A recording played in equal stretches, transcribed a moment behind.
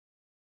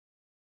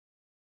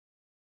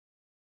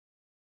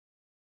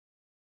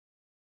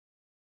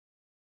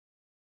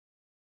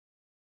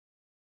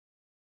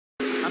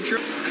I'm sure.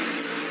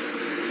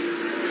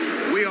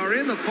 We are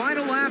in the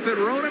final lap at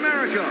Road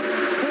America.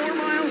 4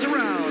 miles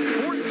around,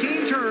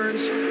 14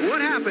 turns.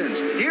 What happens?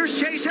 Here's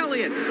Chase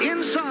Elliott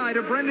inside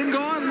of Brendan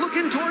Gaughan,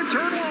 looking toward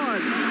turn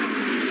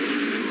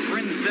 1.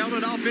 Brendan sailed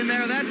it off in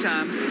there that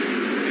time.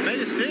 He made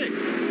it stick.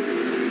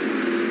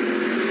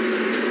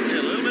 See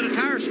a little bit of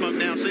tire smoke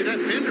now. See that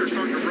fender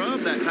starting to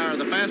rub that tire.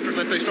 The faster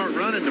that they start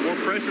running, the more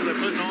pressure they're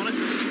putting on it.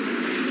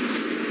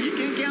 You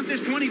can't count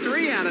this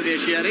 23 out of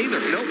this yet either.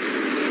 Nope.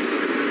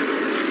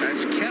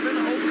 That's Kevin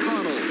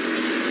O'Connell,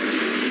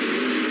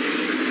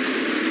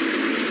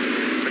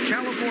 the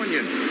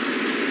Californian.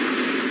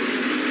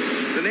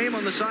 The name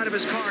on the side of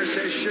his car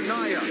says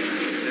Shania.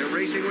 They're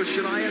racing with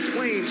Shania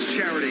Twain's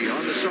charity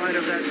on the side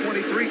of that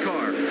 23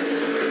 car.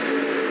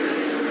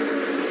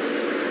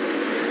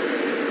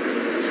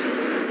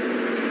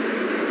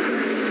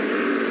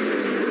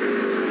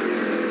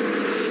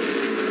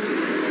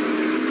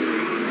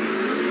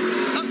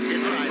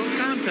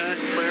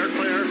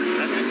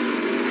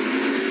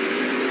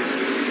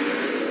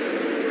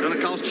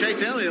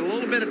 Chase Elliott a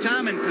little bit of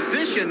time in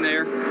position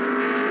there.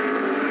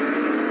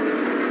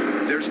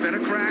 There's been a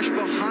crash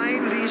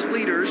behind these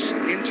leaders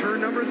in turn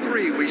number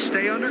 3. We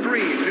stay under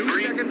green. New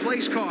second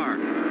place car.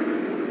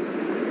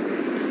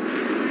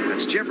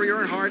 That's Jeffrey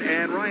Earnhardt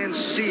and Ryan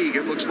Sieg,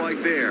 it looks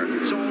like there.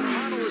 So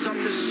O'Connell is up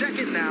to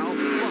second now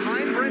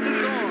behind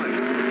Brendan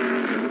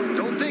Gaughan.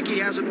 Don't think he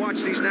hasn't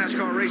watched these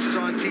NASCAR races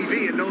on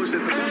TV and knows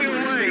that the bumper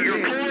is fair game.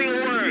 You're pulling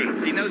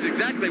away. He knows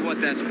exactly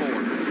what that's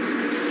for.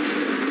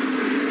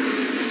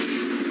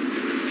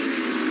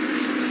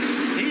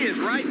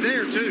 Right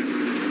there, too.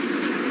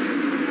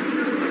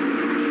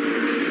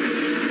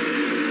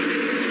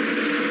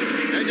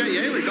 J.J.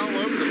 Yaley's all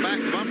over the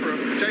back bumper of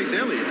Chase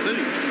Elliott, too.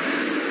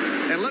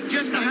 And look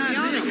just behind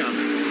him.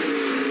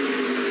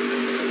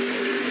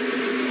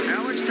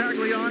 Alex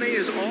Tagliani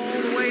is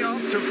all the way up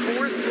to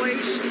 4th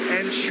place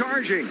and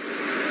charging.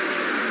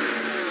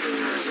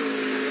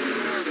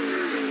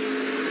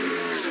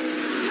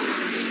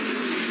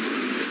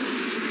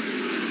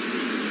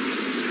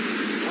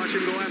 Watch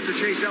him go after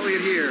Chase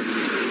Elliott here.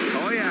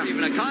 Oh, yeah.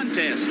 Even a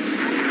contest.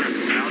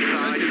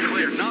 Outside, you're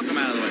clear. Knock him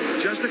out of the way.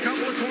 Just a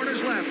couple of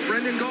corners left.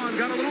 Brendan Gaughan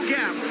got a little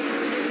gap.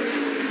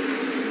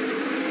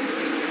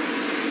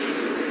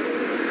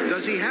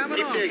 Does he have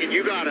enough? Keep digging.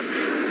 You got him.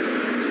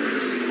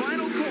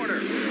 Final corner.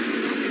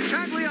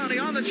 Tagliani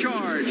on the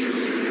charge.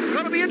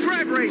 Going to be a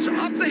drag race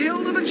up the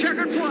hill to the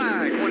checkered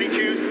flag.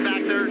 22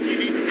 back there. You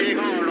need to dig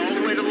hard all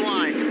the way to the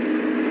line.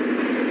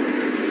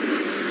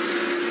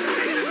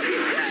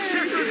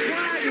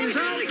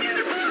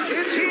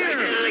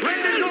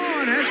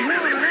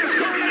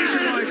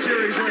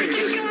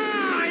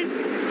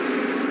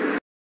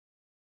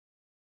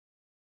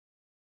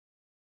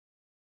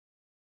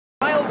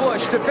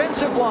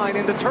 Defensive line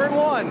into turn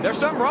 1. There's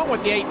something wrong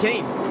with the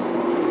 18.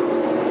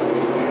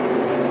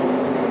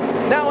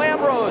 Now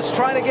Ambrose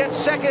trying to get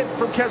second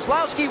from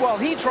Keselowski while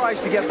he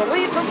tries to get the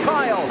lead from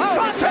Kyle. Oh,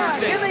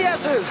 contact in the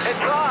S's.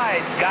 It's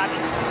right. Got it.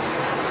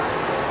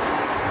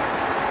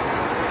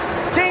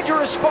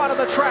 Dangerous spot on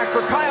the track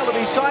for Kyle to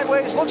be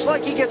sideways. Looks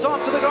like he gets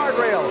off to the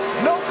guardrail.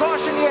 No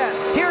caution yet.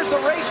 Here's the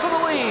race for the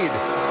lead.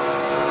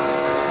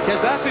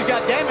 Keselowski's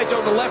got damage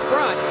on the left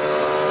front.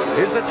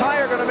 Is the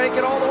tire going to make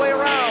it all the way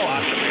around?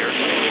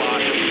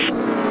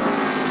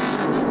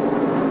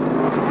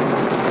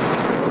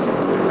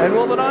 And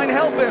will the 9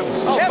 help him?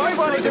 Oh,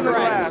 everybody's in the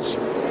grass.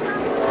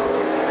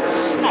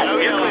 Oh,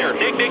 you're clear.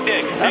 Dig, dig,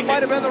 dig. That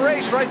might have been the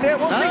race right there.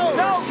 We'll see.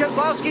 No,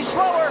 Keselowski's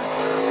slower.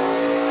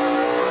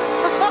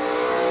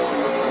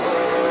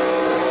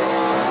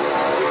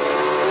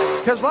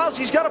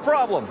 Keselowski's got a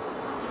problem.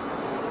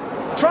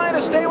 Trying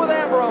to stay with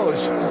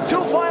Ambrose.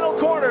 2 final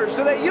corners.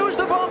 Do they use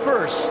the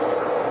bumpers?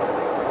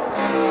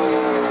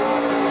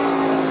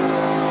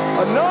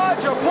 A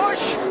nudge, a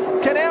push.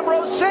 Can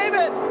Ambrose save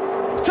it?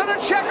 To the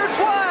checkered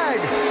flag.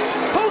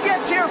 Who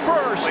gets here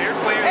first? Clear,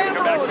 clear.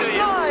 Ambrose,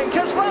 9.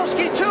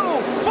 Keselowski, 2.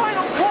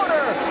 Final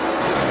corner.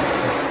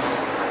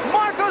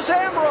 Marcos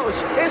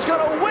Ambrose is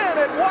going to win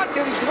at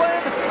Watkins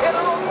Glen in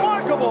a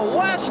remarkable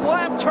last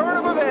lap turn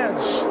of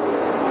events. All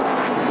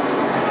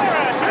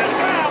right, first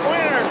round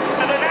winner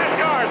of the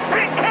NASCAR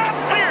Sprint Cup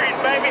Series,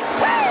 baby.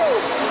 Woo!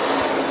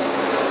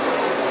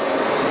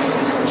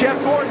 Jeff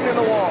Gordon in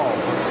the wall.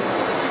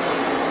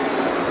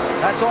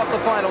 That's off the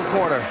final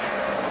corner.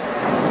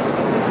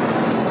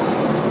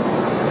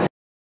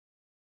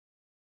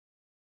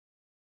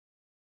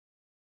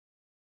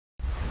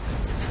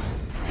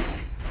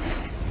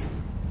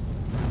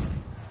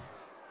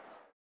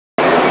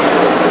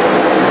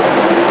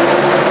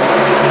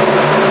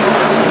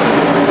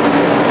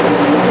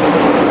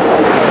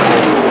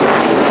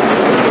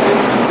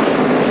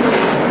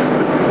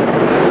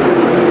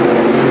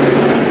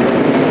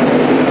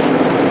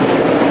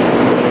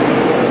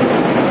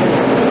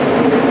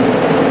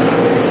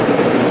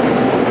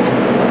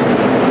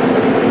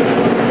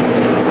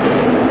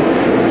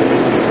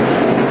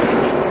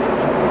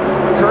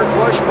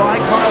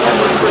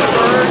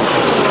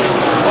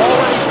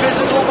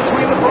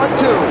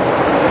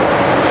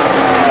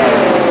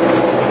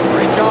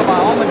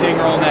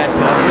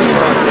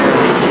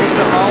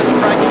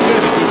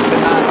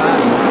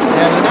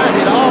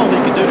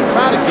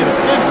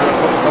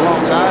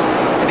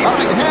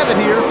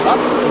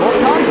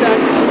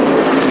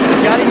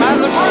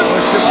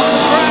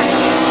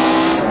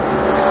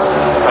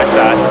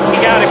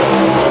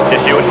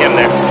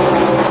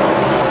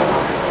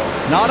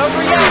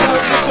 know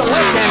it's a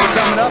left-hander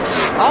coming up.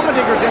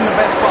 Allmendinger's in the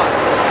best spot.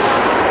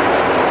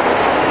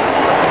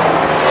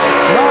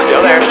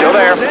 Still there, still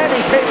there.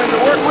 Andy Pittman to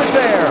work with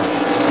there.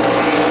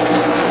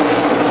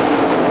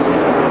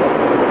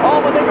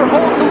 Allmendinger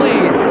holds the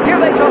lead. Here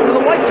they come to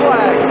the white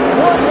flag.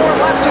 One more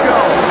lap to go.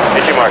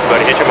 Hit your mark,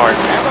 buddy, hit your mark.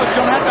 Ambrose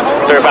gonna have to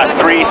hold on. Clear by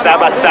 3, side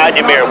by side in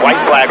your mirror. White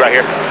flag right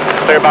here.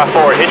 Clear by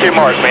 4. Hit your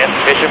mark, man.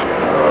 Hit your...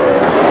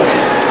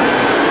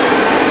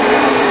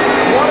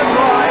 What a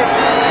drive,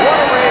 what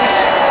a race,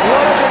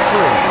 what a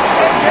victory.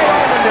 A.J.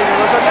 Allmendinger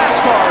was a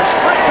NASCAR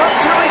Sprint Cup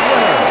Series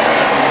winner.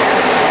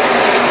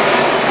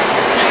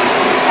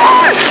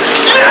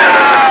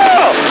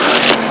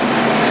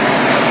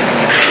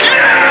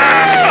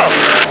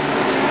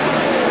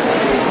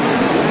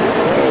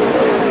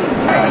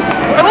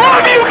 I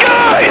love you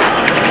guys!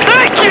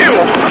 Thank you!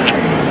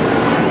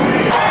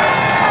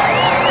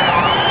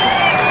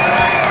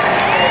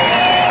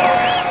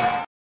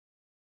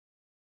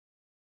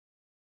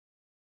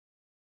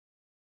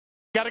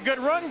 Got a good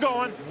run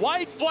going.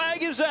 White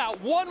flag is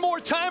out. One more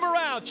time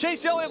around.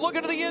 Chase Elliott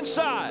looking to the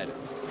inside.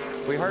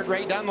 We heard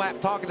Ray Dunlap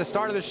talk at the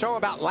start of the show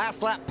about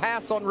last lap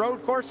pass on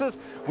road courses.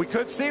 We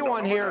could see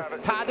one here.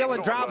 Ty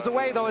Dillon drives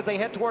away, though, as they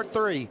head toward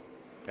 3.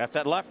 That's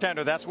that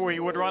left-hander. That's where he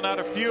would run out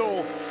of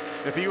fuel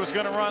if he was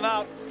going to run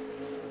out.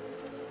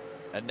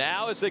 And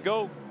now as they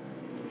go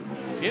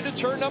into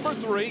turn number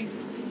 3,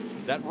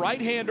 that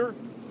right-hander,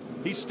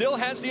 he still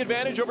has the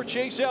advantage over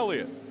Chase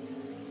Elliott.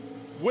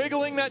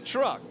 Wiggling that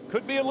truck.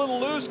 Could be a little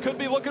loose, could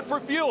be looking for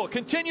fuel.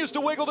 Continues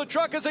to wiggle the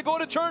truck as they go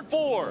to turn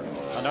 4.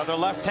 Another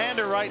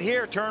left-hander right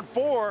here, turn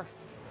 4.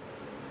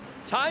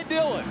 Ty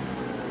Dillon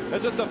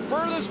is at the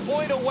furthest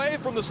point away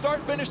from the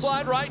start-finish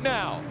line right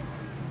now.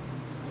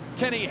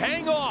 Can he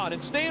hang on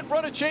and stay in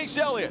front of Chase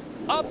Elliott?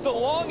 Up the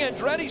long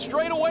Andretti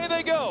straightaway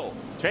they go.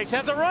 Chase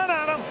has a run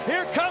on him.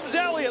 Here comes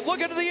Elliott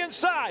looking to the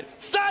inside.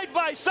 Side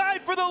by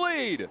side for the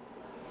lead.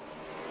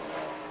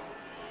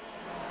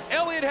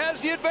 Elliott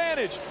has the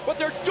advantage, but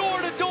they're door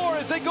to door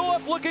as they go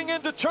up looking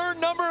into turn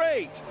number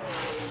 8.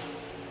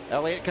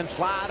 Elliott can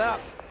slide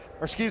up.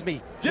 Or excuse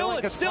me,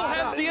 Dillon still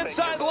has the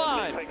inside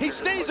line. He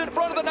stays in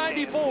front of the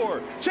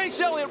 94. Chase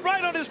Elliott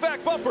right on his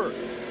back bumper.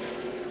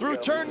 Through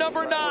turn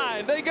number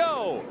 9, they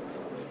go.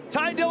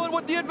 Ty Dillon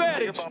with the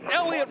advantage.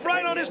 Elliott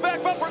right on his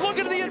back bumper,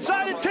 looking to the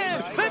inside at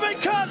 10. They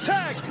make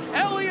contact.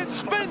 Elliott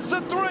spins the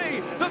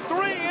 3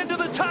 into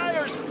the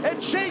tires,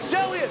 and Chase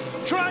Elliott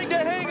trying to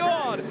hang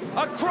on.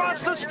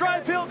 Across the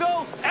stripe he'll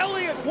go.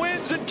 Elliott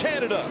wins in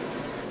Canada.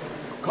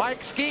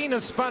 Mike Skeen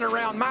has spun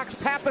around. Max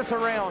Pappas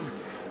around.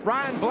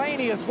 Ryan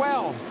Blaney as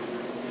well.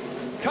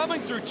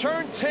 Coming through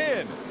turn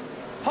 10.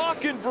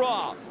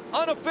 Hockenbraugh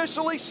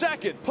unofficially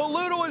second.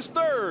 Paluto is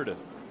third.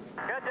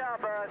 Good job,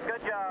 Burris.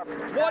 Good job.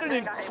 What an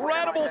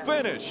incredible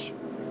finish.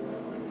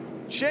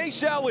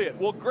 Chase Elliott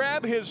will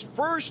grab his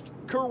first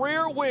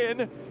career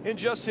win in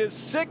just his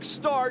 6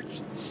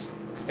 starts,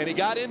 and he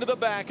got into the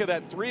back of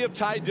that 3 of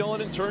Ty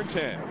Dillon in turn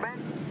 10.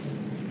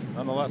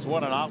 Nonetheless,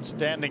 what an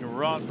outstanding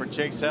run for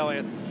Chase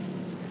Elliott.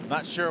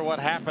 Not sure what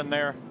happened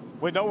there.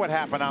 We know what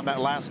happened on that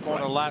last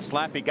corner, last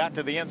lap. He got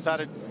to the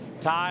inside of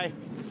Ty,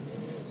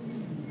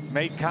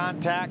 made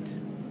contact.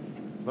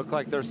 Look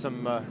like there's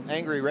some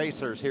angry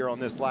racers here on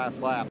this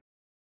last lap.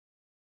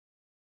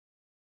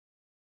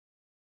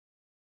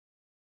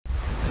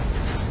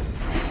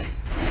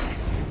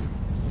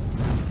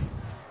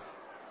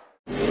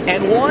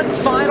 And one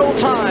final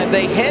time,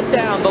 they head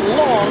down the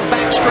long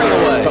back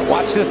straightaway. But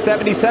watch this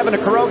 77 of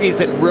Kurogi. He's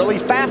been really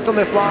fast on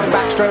this long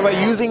back straightaway,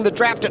 using the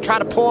draft to try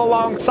to pull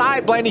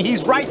alongside Blaney.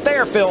 He's right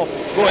there, Phil.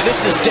 Boy,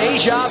 this is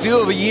deja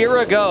vu of a year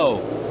ago.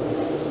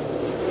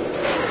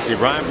 See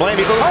Ryan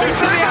Blaney goes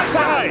to the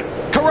outside.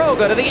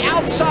 Kuroga to the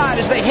outside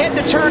as they head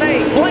to turn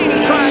 8. Blaney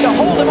trying to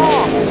hold him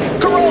off.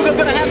 Kuroga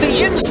going to have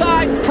the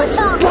inside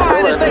preferred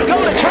line as they go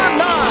to turn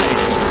 9.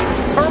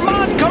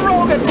 Herman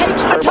Kuroga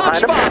takes the top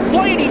spot.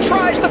 Blaney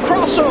tries the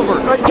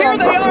crossover. Here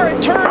they are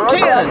at turn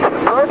 10.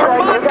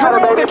 Herman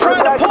Kuroga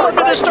trying to pull him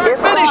to the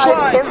start-finish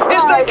line.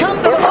 As they come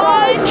to the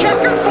line,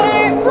 checkered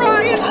flag,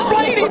 Ryan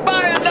Blaney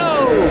by a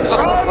nose.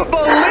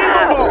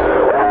 Unbelievable.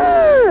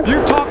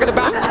 You talking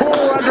about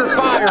cool under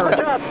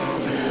fire.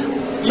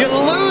 You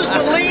lose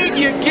the lead,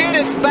 you get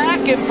it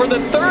back, and for the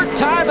 3rd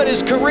time in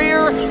his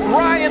career,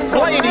 Ryan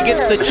Blaney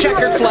gets the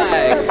checkered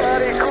flag.